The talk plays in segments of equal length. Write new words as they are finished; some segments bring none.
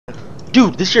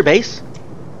Dude, this is your base?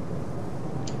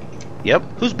 Yep.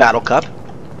 Who's Battle Cup?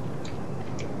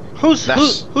 Who's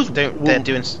they're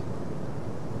doing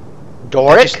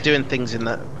Doric? just doing things in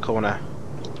the corner.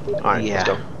 Alright, Yeah. let's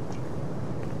go. Do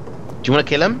you want to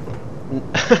kill him?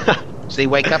 So they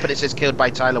wake up and it says killed by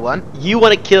Tyler 1. You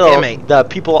want to kill Yeah, mate. the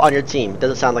people on your team.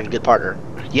 Doesn't sound like a good partner.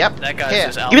 Yep. That guy's Here.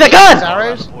 just out. Give me that gun!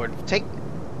 Arrows.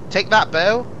 Take that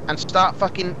bow and start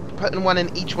fucking putting one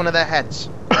in each one of their heads.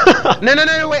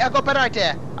 No, wait, I got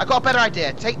a better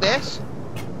idea. Take this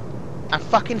and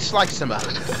fucking slice them up.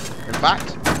 In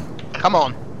fact, come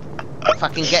on.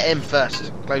 Fucking get him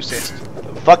first. Closest.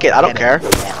 Fuck it, I don't care.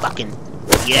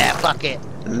 Yeah, fuck it.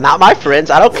 Not my friends,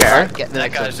 I don't care. Get the That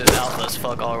next guy's one. just alpha as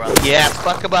fuck all around. Yeah,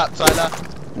 fuck him up, Tyler.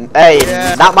 Hey,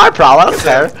 Yeah. not my problem, I don't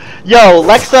care. Yo,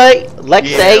 Lexi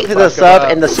Yeah, to the fuck sub, him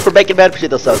up. and the Super Bacon Man appreciate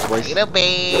those subs, boys. Little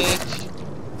bitch.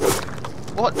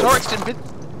 What? Doric's been...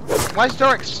 Why is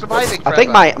Doric surviving forever? I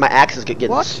think my axe is getting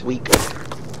What? weak.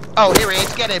 Oh, here he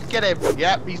is. Get him.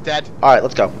 Yep, he's dead. Alright,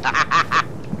 let's go.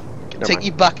 Take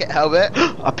your bucket helmet.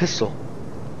 A pistol.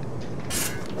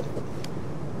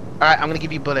 Alright, I'm gonna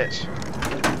give you bullets.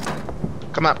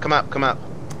 Come up.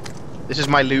 This is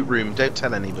my loot room. Don't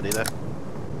tell anybody though.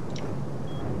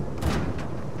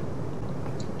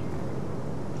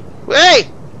 Hey!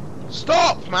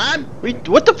 Stop, man!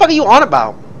 What the fuck are you on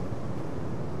about?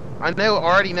 I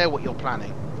already know what you're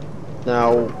planning.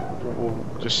 No.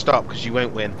 Just stop, because you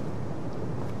won't win.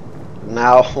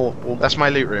 No. That's my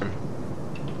loot room.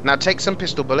 Now take some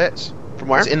pistol bullets. From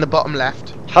where? It's in the bottom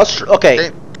left.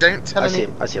 Okay. Don't tell I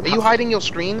anyone. see him. Are you hiding your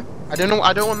screen? I don't know.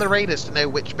 I don't want the raiders to know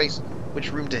which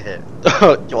room to hit.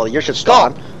 Well, your shit's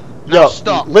Stop. gone. No, Yo,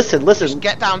 stop. Listen. Just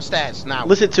get downstairs now.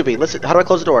 Listen to me. Listen. How do I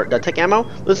close the door? Do I take ammo?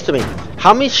 Listen to me.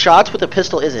 How many shots with a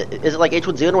pistol is it? Is it like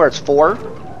H1Z1 where it's 4?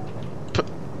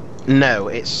 No,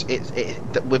 it's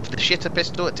with the shitter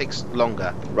pistol. It takes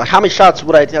longer. How many shots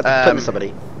would I have to put into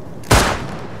somebody?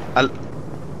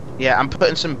 Yeah, I'm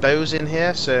putting some bows in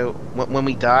here, so when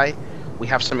we die, we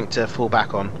have something to fall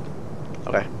back on.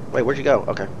 Okay. Wait, where'd you go?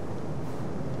 Okay.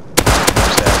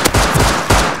 Upstairs.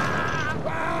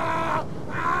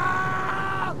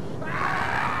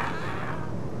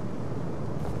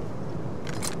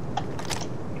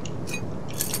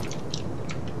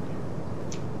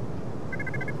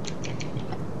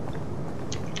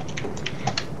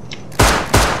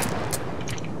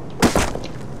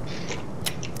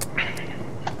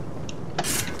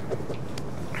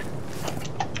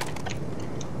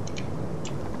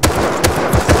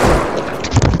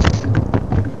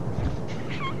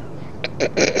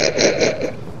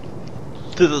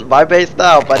 This is my base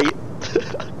now, buddy.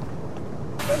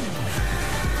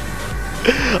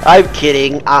 I'm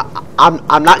kidding.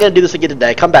 I'm not gonna do this again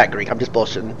today. Come back, Greek. I'm just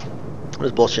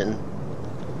bullshitting.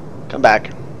 Come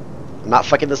back. I'm not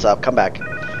fucking this up. Come back.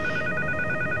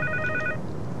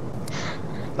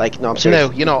 Like, no, I'm serious.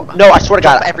 No, you're not. No, I swear to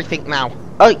God. Drop everything now.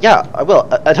 Oh yeah, I will.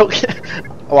 I don't.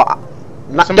 Well,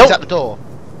 Somebody's don't. at the door.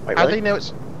 Wait, How do really? they know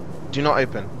it's? Do not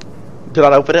open. Do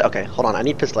not open it. Okay, hold on. I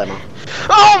need pistol ammo.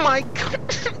 Oh my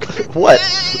god! What?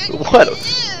 What?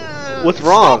 What's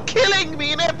wrong? Stop killing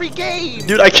me in every game!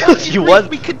 Dude, I killed you once.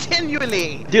 me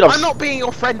continually! Dude, I'm not being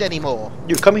your friend anymore.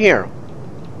 Dude, come here.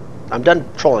 I'm done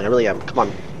trolling. I really am. Come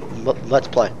on. Let's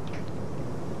play.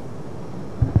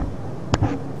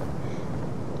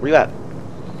 Where you at?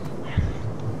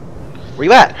 Where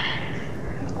you at?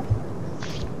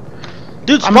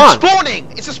 Dude, spawn! I'm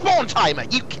spawning! It's a spawn timer!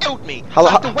 You killed me! How-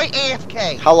 I have to wait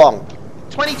AFK! How long?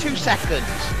 22 seconds!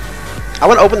 I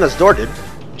want to open this door, dude.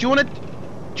 Do you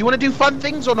wanna do fun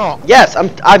things or not? Yes,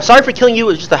 I'm sorry for killing you.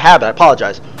 It was just a habit. I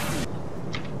apologize.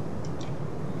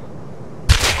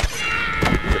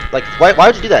 Like, why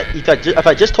would you do that? If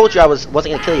I just told you I wasn't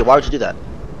gonna kill you, why would you do that?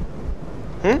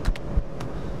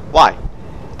 Why?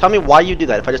 Tell me why you do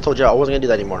that if I just told you I wasn't gonna do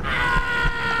that anymore.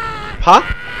 Huh?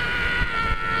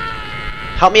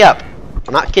 Help me up.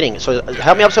 I'm not kidding. So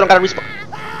help me up so I don't gotta respawn.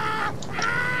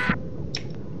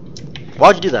 Why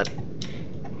would you do that?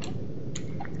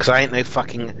 Cause I ain't no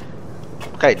fucking...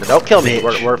 Okay, now don't kill me.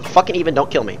 Bitch. We're fucking even. Don't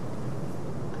kill me.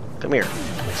 Come here.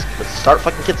 Let's start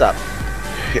fucking kids up.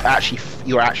 You're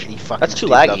actually fucking That's too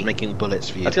stupid. I was laggy. making bullets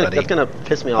for you, That's buddy. gonna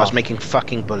piss me I was off. making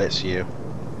fucking bullets for you.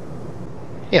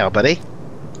 Yeah, buddy.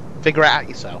 Figure it out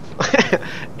yourself.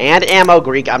 And ammo,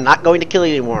 Greek. I'm not going to kill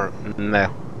you anymore.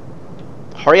 No.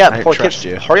 Hurry up I before don't trust kids.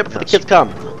 you. Hurry up before the That's- kids come.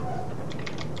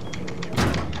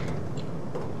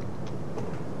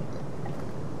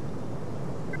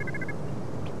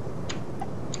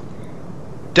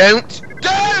 Don't!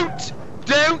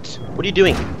 What are you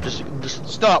doing? Just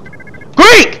Stop!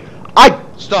 Greek!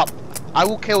 Stop! I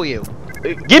will kill you.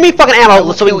 Give me fucking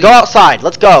ammo so we can go outside.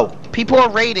 Let's go. People are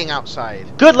raiding outside.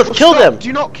 Good, let's kill them.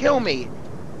 Do not kill me.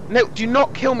 No, do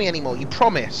not kill me anymore. You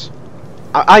promise.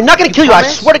 I'm not gonna kill you. I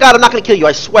swear to God, I'm not gonna kill you.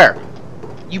 I swear.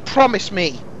 You promise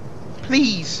me.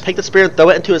 Please. Take the spear and throw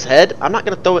it into his head. I'm not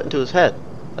gonna throw it into his head.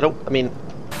 No,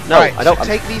 right, I don't. So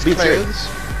take these clothes.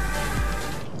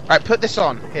 Alright, put this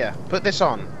on. Here, put this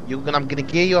on. I'm gonna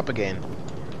gear you up again.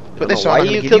 Put this on. Why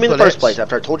you killed me in the first place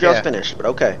after I told you I was finished? But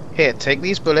okay. Here, take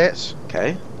these bullets.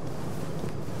 Okay.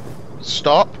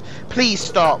 Stop. Please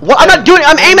stop. What? I'm not doing it.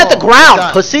 I'm aiming at the ground,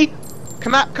 pussy.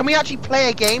 Can we actually play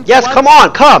a game? Yes, come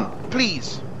on, come.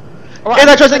 Please. Right, and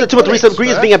I trust in the 2 3 sub.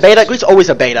 Grease being a beta. Grease always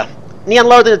a beta. Neon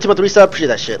lower than the 2 3 sub. Appreciate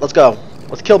that shit. Let's go.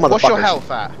 Let's kill motherfuckers. What's your health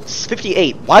at? It's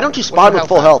 58. Why don't you spawn with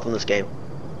full health in this game?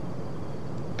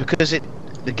 Because the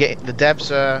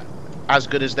devs are as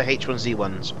good as the H1Z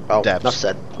ones. Oh, devs. enough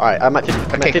said. Alright, I'm at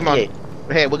 58. Come on.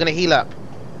 Here, we're gonna heal up.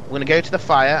 We're gonna go to the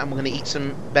fire and we're gonna eat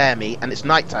some bear meat, and it's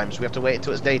nighttime, so we have to wait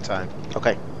until it's daytime.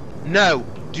 Okay. No!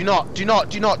 Do not! It's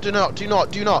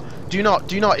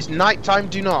nighttime,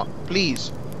 do not!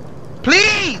 Please!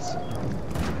 Please!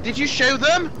 Did you show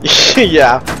them?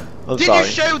 Yeah. Did you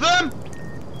show them?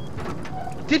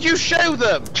 Did you show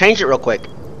them? Change it real quick.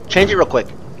 Change it real quick.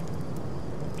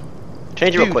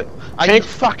 Change it real quick. Are you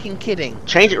fucking kidding?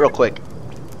 Change it real quick.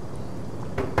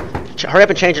 Hurry up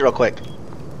and change it real quick.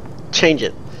 Change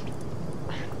it.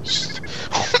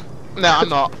 No, I'm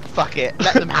not. Fuck it.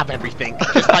 Let them have everything.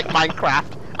 Just like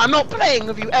Minecraft. I'm not playing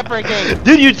with you ever again.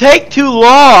 Dude, you take too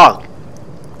long.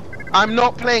 I'm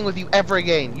not playing with you ever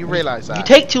again. You realize that? You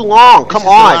take too long. Come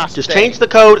on. Just change the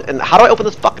code. And how do I open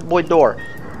this fucking boy door?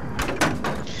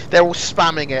 They're all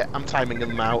spamming it. I'm timing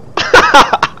them out.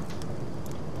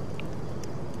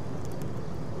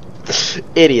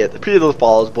 Idiot. Pretty little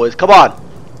follows, boys. Come on.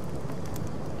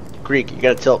 Greek, you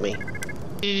gotta tilt me.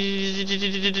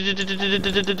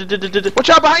 Watch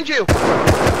out behind you!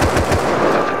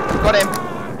 Got him.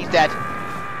 He's dead.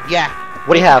 Yeah.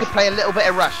 What do you have? You could play a little bit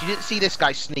of Rush. You didn't see this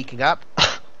guy sneaking up.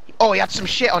 Oh, he had some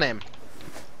shit on him.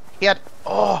 He had...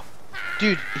 Oh,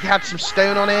 dude, he had some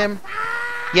stone on him.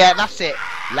 Yeah, that's it.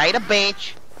 Later,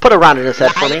 bitch. Put a round in his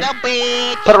head for me.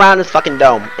 Bitch. Put a round in his fucking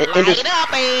dome.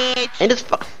 Bitch. In his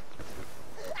fuck.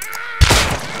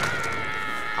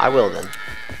 I will then.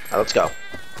 Alright, let's go.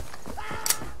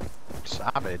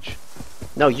 Savage.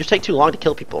 No, you just take too long to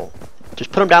kill people.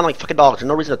 Just put them down like fucking dogs. There's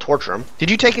no reason to torture them.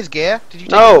 Did you take his gear? Did you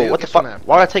take no, his what the fuck?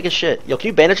 Why would I take his shit? Yo, can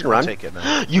you bandage and run? Take it,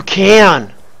 man. You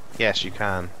can! Yes, you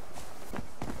can.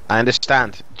 I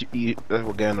understand. We're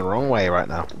going the wrong way right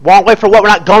now. Wrong way for what? We're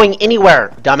not going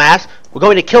anywhere, dumbass. We're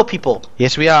going to kill people.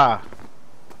 Yes, we are.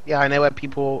 Yeah, I know where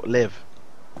people live.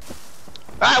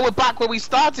 Ah, we're back where we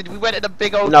started. We went in a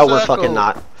big old circle. No, we're fucking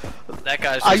not. That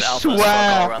guy's just I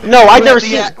swear. No, I've never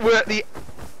seen. We're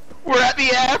at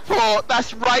the airport.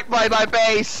 That's right by my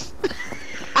base.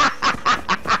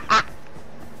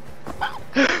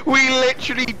 We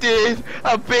literally did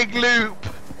a big loop.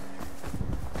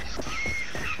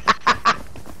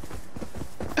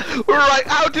 Right,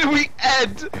 how did we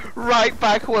end right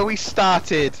back where we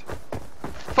started?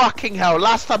 Fucking hell,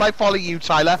 last time I followed you,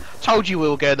 Tyler, told you we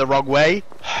were going the wrong way.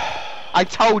 I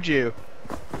told you.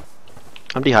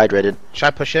 I'm dehydrated. Should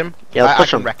I push him? Yeah, let's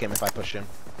push him. I can wreck him if I push him.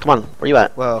 Come on, where you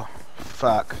at? Well,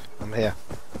 fuck. I'm here.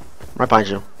 Right behind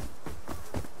you.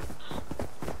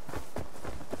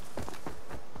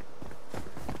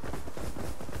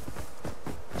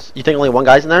 You think only one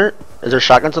guy's in there? Is there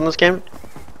shotguns in this game?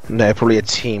 No, probably a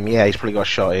team. Yeah, he's probably got a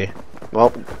shotty.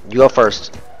 Well, you go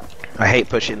first. I hate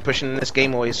pushing. Pushing in this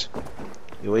game always...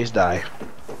 You always die.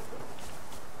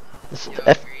 This Yo,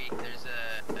 F there's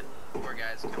four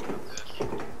guys coming up to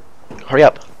us. Hurry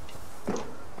up.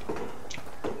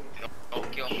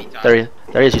 Don't kill me, Tyler.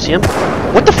 There he is. You see him?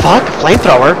 What the fuck?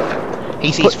 Flamethrower?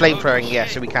 He's flamethrowing, yeah,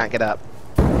 so we can't get up.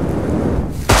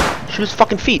 Shoot his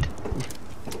fucking feet.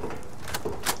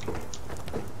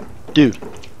 Dude,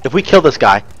 if we kill this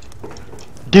guy.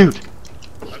 Dude. Is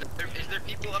there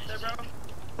people up there, bro?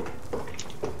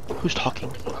 Who's talking?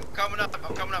 I'm coming up,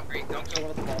 Greek. Don't kill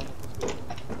me.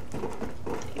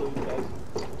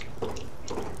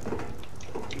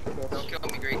 Don't kill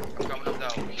me, Greek. I'm coming up though.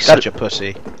 Such a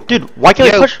pussy. Dude, why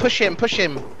can't we push him.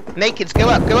 Nakeds, go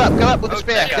up with the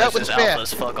spear. Go up with the spear.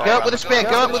 Go up with the spear. Go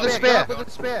up with the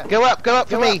spear. Go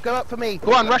up for me.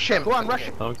 Go on, rush him. I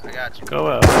got you. Go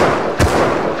up.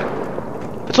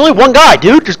 It's only one guy,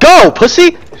 dude. Just go,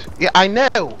 pussy. Yeah, I know.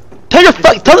 Tell your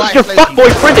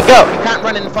fuckboy friend to go. You can't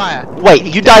run in the fire. Wait,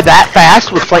 you died that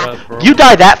fast with flame? You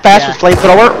died that fast with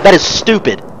flamethrower? That is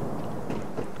stupid.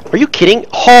 Are you kidding?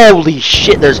 Holy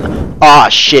shit, there's... Ah,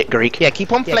 shit, Greek. Yeah,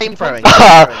 keep on flame throwing.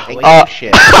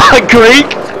 Shit. Greek?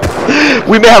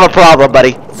 We may have a problem,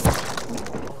 buddy.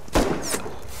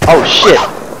 Oh, shit.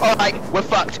 Alright, we're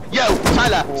fucked. Yo,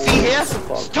 Tyler, see here?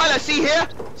 Tyler, see here?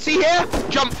 See here?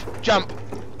 Jump, jump.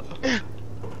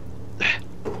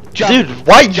 Jump. Dude,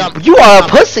 why Jump. you are a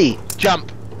pussy? Jump.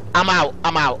 I'm out.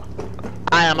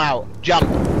 I am out. Jump.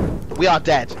 We are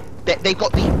dead. They've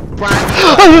got the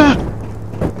brand new...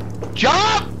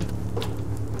 Jump!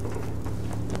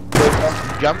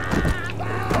 Jump.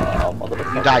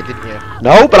 You died, didn't you?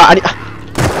 No, but I...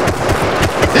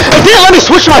 It didn't let me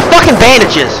switch to my fucking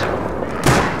bandages!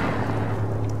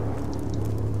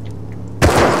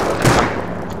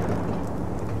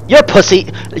 You're a pussy.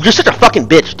 You're such a fucking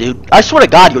bitch, dude. I swear to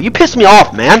God, you pissed me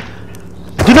off, man.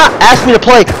 Do not ask me to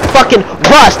play fucking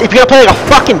Rust if you're gonna play like a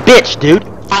fucking bitch, dude.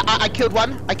 I killed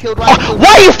one. I killed one.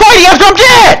 Why are you fighting after I'm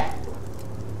dead?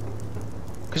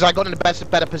 Because I got in a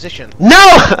better position.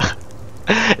 No!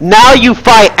 Now you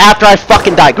fight after I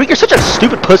fucking die. Greek, you're such a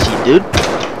stupid pussy, dude.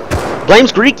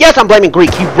 Blames Greek? Yes, I'm blaming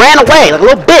Greek. He ran away like a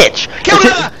little bitch. Killed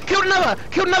another! Killed another!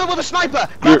 Killed another with a sniper!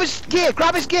 Grab his gear!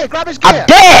 Grab his gear! Grab his gear! I'm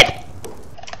dead!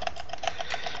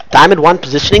 Diamond 1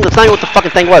 positioning? That's not even what the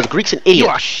fucking thing was. Greek's an idiot. You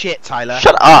are shit, Tyler.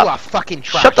 Shut up. You are fucking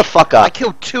trash. Shut the fuck up. I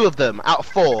killed 2 of them out of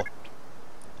 4.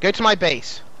 Go to my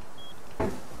base.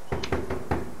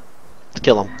 Let's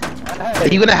kill him. Are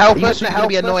you gonna help us? Or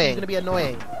are you gonna be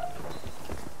annoying?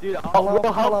 Dude,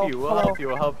 we'll help you. We'll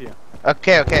help you.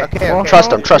 Okay.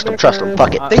 Trust him.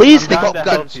 Fuck it. Please? They got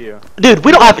guns. Dude,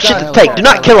 we don't have shit to take. Do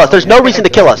not kill us. There's no reason to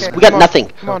kill us. We got nothing.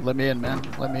 Come on. Let me in, man.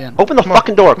 Let me in. Open the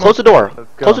fucking door. Close the door.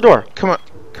 Close the door. Come on.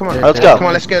 Let's go. Come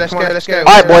on, let's go.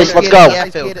 Alright, boys, let's go.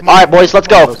 Alright, boys, let's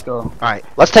go. Let's go. Alright.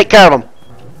 Let's take care of them.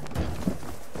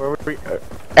 Where were we?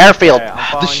 Airfield. I'm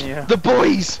following you. The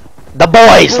boys! The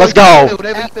boys, let's go.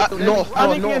 North.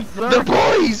 The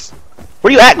boys!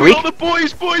 Where you at, Greek? The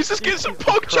boys, let's get some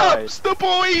pork chops! The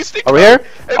boys! Over here?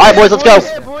 Alright, boys, let's go.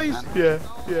 Yeah.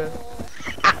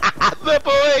 The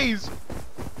boys!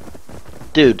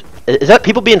 Dude, is that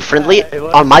people being friendly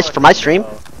on for my stream?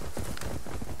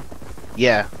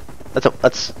 Yeah.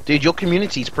 That's Dude, your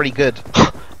community's pretty good.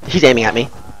 He's aiming at me.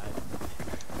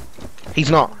 He's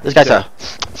not. This guy's a...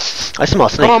 I smell a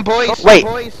snake. Come on, boys! Wait.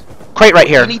 Boys. Crate right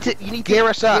here. You need to gear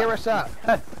us up.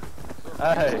 Hey.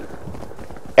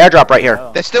 Airdrop right here.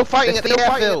 Oh. They're still fighting at the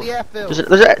airfield. There's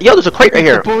a crate right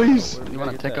here. Boys! You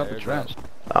wanna take out the trash?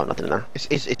 Oh, nothing in there. It's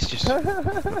just...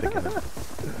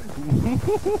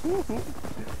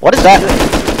 What is that?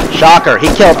 Shocker, he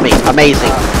killed me.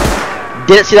 Amazing.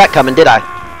 Didn't see that coming, did I?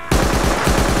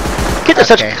 Kids are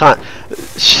such cunts.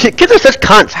 Kids are such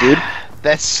cunts, dude.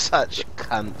 They're such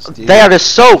cunts, dude. They are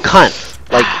just so cunts.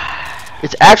 Like,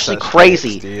 it's actually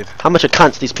crazy how much of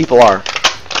cunts these people are.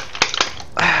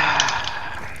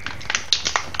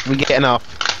 We getting off.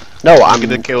 No, I'm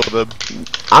gonna kill them.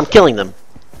 I'm killing them.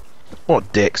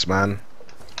 What dicks, man.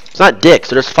 It's not dicks,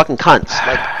 they're just fucking cunts.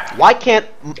 Like, why can't,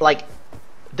 like,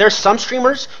 there's some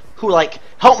streamers who, like,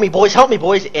 help me boys,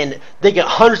 and they get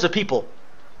hundreds of people.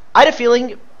 I had a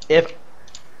feeling if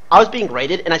I was being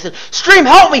raided and I said, stream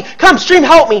help me, come stream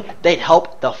help me, they'd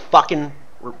help the fucking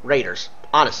raiders.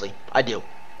 Honestly, I do.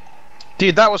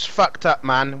 Dude, that was fucked up,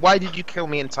 man. Why did you kill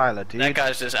me and Tyler, dude? That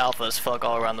guy's just alpha as fuck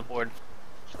all around the board.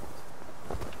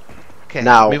 Okay,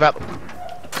 now move out.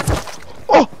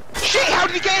 Oh! Shit, how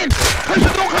did he get in? Close the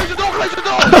door, close the door, close the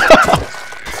door!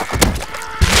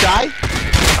 Did you die?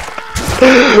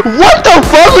 What the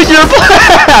fuck was your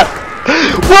plan?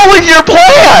 What was your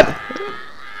plan?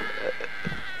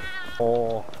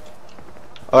 Oh.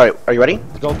 Alright, are you ready?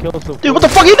 Go kill some. Dude, what the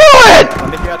fuck are you doing?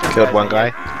 Killed one guy.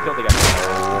 Killed the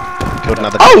guy. Killed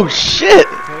another guy. Oh shit!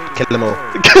 Kill them all.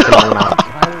 Kill them all now.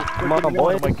 Come on,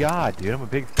 boy. Oh my god, dude, I'm a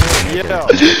big fan. Yeah.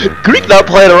 Greek not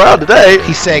playing around today.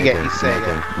 He's saying it, he's saying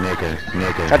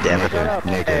it. God damn it.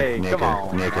 Hey, come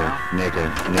on.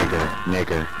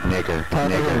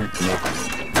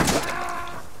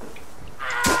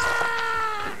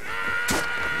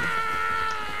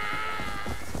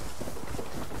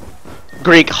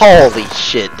 Greek, holy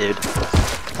shit, dude.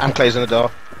 I'm closing the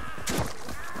door.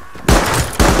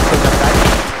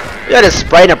 Yeah, just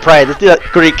spray and pray. Let's do that,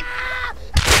 Greek.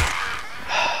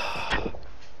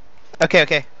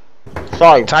 Okay.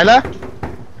 Sorry. Tyler?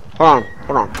 Hold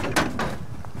on.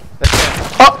 Let's go.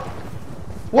 Oh!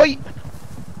 Wait!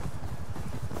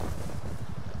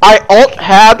 I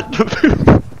alt-tabbed.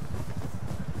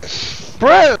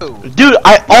 Bro! Dude,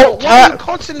 I Why are you alt-tabbed.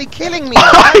 constantly killing me?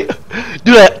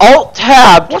 Dude, I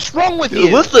alt-tabbed. What's wrong with you?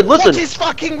 Listen. What is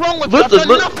fucking wrong with you? I've Listen,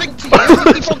 done nothing to you.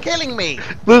 You keep on killing me.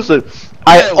 Listen,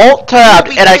 I No, alt tabbed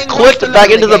you and I became clicked lost back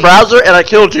alone into the again. browser and I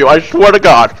killed you. I swear to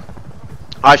God.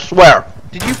 I swear.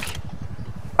 Did you?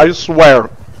 I swear.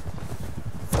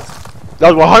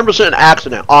 That was 100% an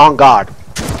accident. On God.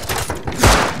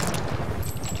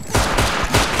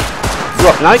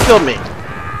 Look, now he killed me.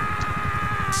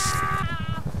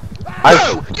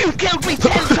 No! You've killed me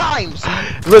 10 times!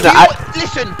 Listen,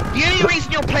 Listen, the only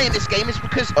reason you're playing this game is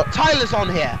because Tyler's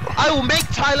on here. I will make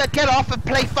Tyler get off and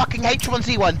play fucking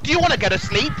H1Z1. Do you want to go to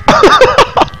sleep?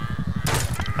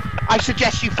 I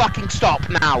suggest you fucking stop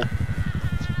now.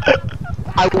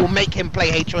 I will make him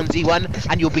play H1Z1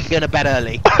 and you'll be going to bed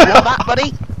early. You want that,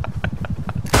 buddy?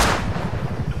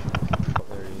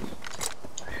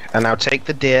 And now take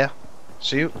the deer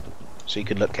suit, so you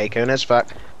could look Keiko as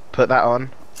fuck. Put that on.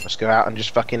 Let's go out and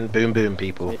just fucking boom boom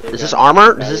people. Is this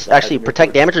armor? Does this actually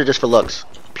protect damage or just for looks?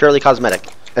 Purely cosmetic.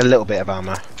 A little bit of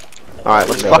armor. Alright,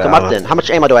 let's fuck them up then. How much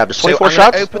ammo do I have? Just 24 so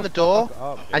shots? Open the door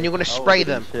and you're gonna spray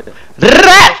them.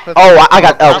 Oh, I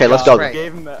got. Okay, let's go.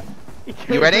 Spray.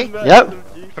 You ready? Yep.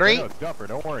 3.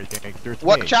 Don't worry, gangster. It's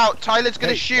Watch me. out, Tyler's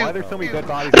gonna Why shoot. are there so many dead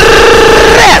bodies?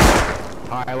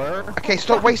 Tyler. Okay,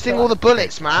 stop wasting all the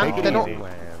bullets, man. Take They're it not.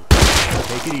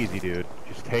 easy. Take it easy, dude.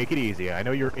 Just take it easy. I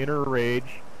know your inner rage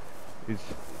is,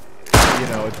 you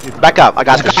know, it's Back up. I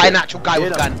got this An shit. actual guy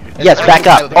with a gun. Yes, back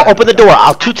up. Oh, open the door.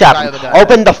 I'll two-tap him.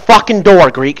 Open the fucking door,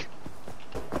 Greek.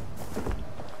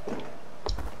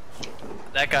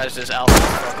 That guy's just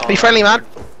alpha. Be friendly, man.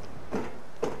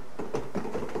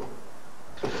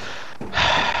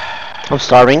 I'm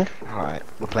starving. Alright,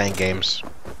 we're playing games.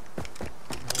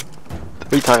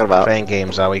 What are you talking about? Playing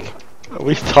games, are we? What are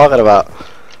you talking about?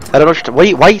 I don't know why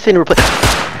are you saying we're playing?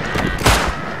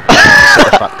 Sit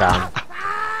the fuck down.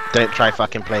 Don't try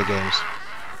fucking play games.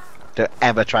 Don't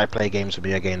ever try play games with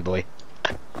me again, boy.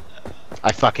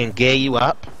 I fucking gear you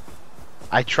up.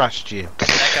 I trust you.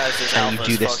 That guy's just And you alpha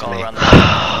do as this fuck to all me. around the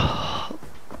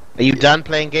Are you done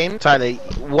playing games? Tyler,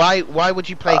 why would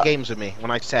you play games with me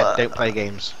when I said don't play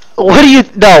games? What do you?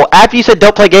 No, after you said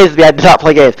don't play games with me, I did not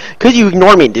play games. Cause you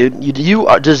ignore me, dude. You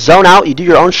just zone out. You do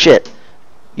your own shit.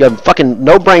 You have fucking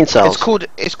no brain cells.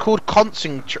 It's called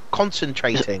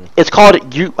concentrating. It's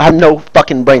called you have no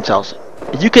fucking brain cells.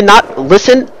 If you cannot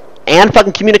listen and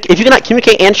fucking communicate, if you cannot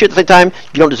communicate and shoot at the same time,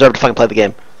 you don't deserve to fucking play the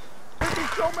game.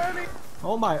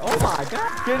 Oh my god.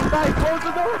 Get inside, close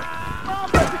the door.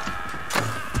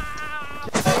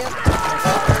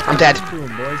 I'm dead.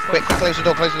 Quick, close the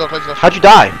door, close the door, close the door. How'd you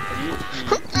die?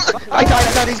 I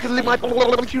died, he's gonna leave my... I don't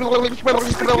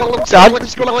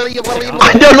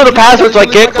know the password, so I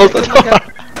can't close the door.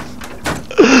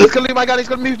 He's gonna leave my gun, he's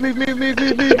gonna move!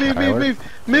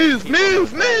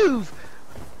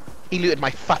 He looted my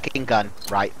fucking gun.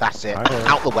 Right, that's it. Tyler.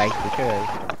 Out the way. Okay.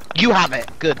 You have it.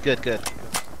 Good.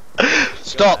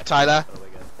 Stop, Tyler.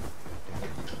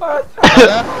 Tyler,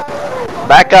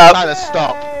 Back up. Tyler,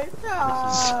 stop.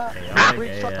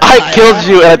 I killed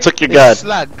you and I took your gun. It's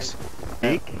slugs.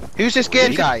 Who's this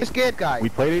geared guy? We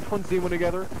played H1Z1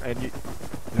 together, and you...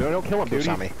 No, don't kill him, Kill dude.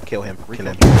 Sammy. Kill him. Kill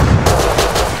him.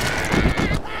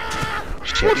 You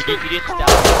Shit. didn't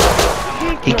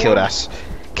stop. He killed us.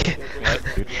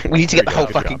 We need to get the whole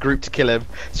fucking group to kill him.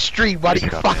 Stream, why don't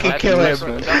you fucking kill him?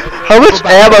 How much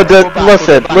ammo did?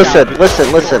 Listen.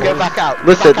 Go back out.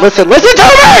 Listen to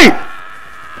me!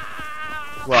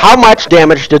 How much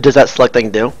damage does that slug thing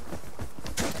do?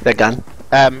 That gun?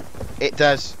 It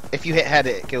does. If you hit head,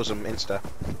 it kills him insta.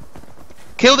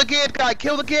 Kill the geared guy.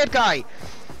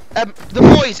 The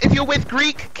boys, if you're with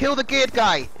Greek, kill the geared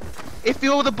guy. If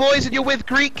you're the boys and you're with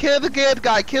Greek, kill the geared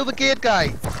guy. Go!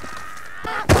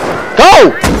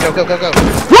 Go.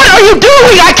 What are you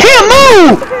doing? I can't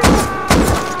move!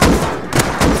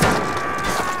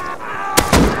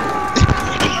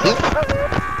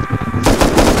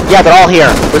 Yeah, they're all here.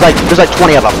 There's like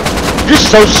 20 of them. You're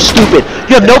so stupid.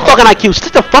 You have no fucking IQ.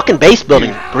 Stick to fucking base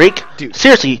building, Greek. Dude.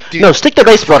 Seriously, Dude. no, stick to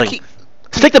base building.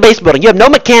 Stick to base building. You have no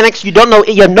mechanics. You have no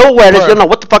awareness. You don't know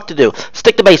what the fuck to do.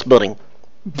 Stick to base building.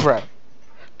 Bro,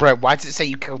 why does it say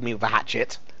you killed me with a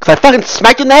hatchet? Cause I fucking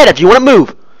smacked you in the head if you want to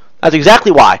move. That's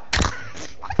exactly why.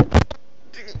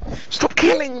 Stop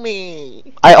killing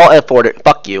me! I'll afford it.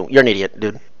 Fuck you. You're an idiot,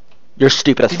 dude. You're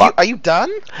stupid as fuck. Are you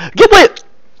done? Get wait.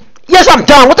 Yes, I'm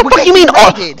done. What the fuck do you mean?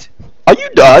 Raided. Are you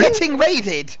done? We're getting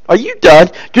raided. Are you done?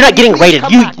 You're not getting Please raided.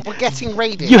 come You back. We're getting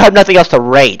raided. you have nothing else to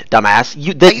raid, dumbass. Are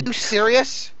you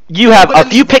serious? You have a Nobody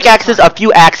few leaves at a pickaxes, time. a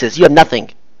few axes. You have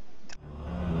nothing.